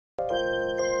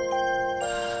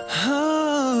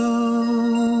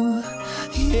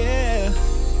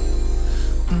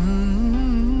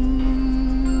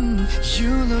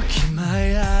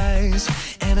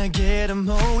get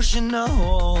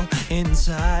emotional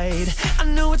inside. I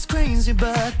know it's crazy,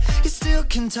 but you still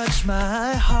can touch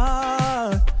my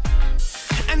heart.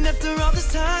 And after all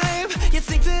this time, you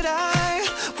think that I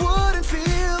wouldn't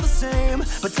feel the same,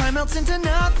 but time melts into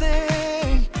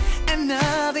nothing, and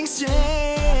nothing's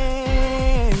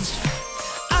changed.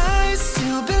 I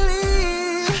still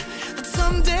believe that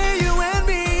someday you and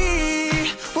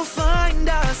me will find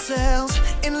ourselves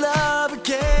in love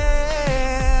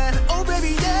again. Oh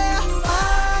baby, yeah,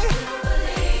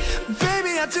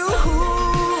 baby I do.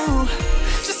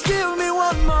 Just give me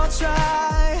one more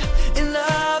try in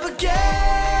love again.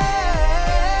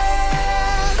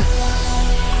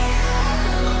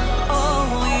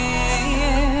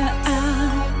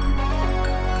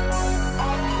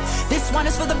 One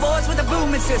is for the boys with the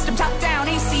booming system, top down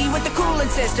AC with the cooling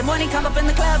system. When he come up in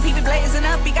the club, he be blazing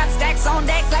up. He got stacks on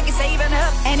deck like he's saving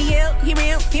up. And he ill, he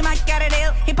real, he might got a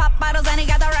deal. He pop bottles and he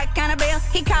got the right kind of bill.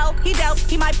 He cold, he dope,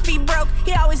 he might be broke.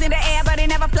 He always in the air, but he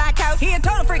never fly out. He a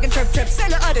total freaking trip,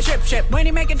 sailor other ship. When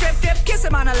he make a trip, kiss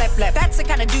him on the lip. That's the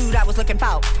kind of dude I was looking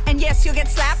for. And yes, you'll get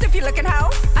slapped if you're looking hoe.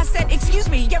 I said, excuse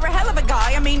me, you're a hell of a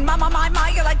guy. I mean, my,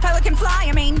 you're like pelican fly.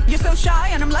 I mean, you're so shy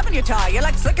and I'm loving your tie. You're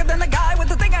like slicker than the guy with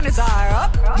the thing on his eye.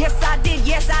 Up. Yes, I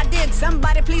did.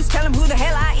 Somebody please tell him who the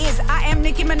hell I is. I am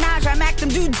Nicki Minaj, I mack them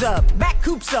dudes up. Back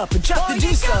coops up and chuck the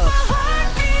juice up. My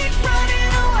heartbeat running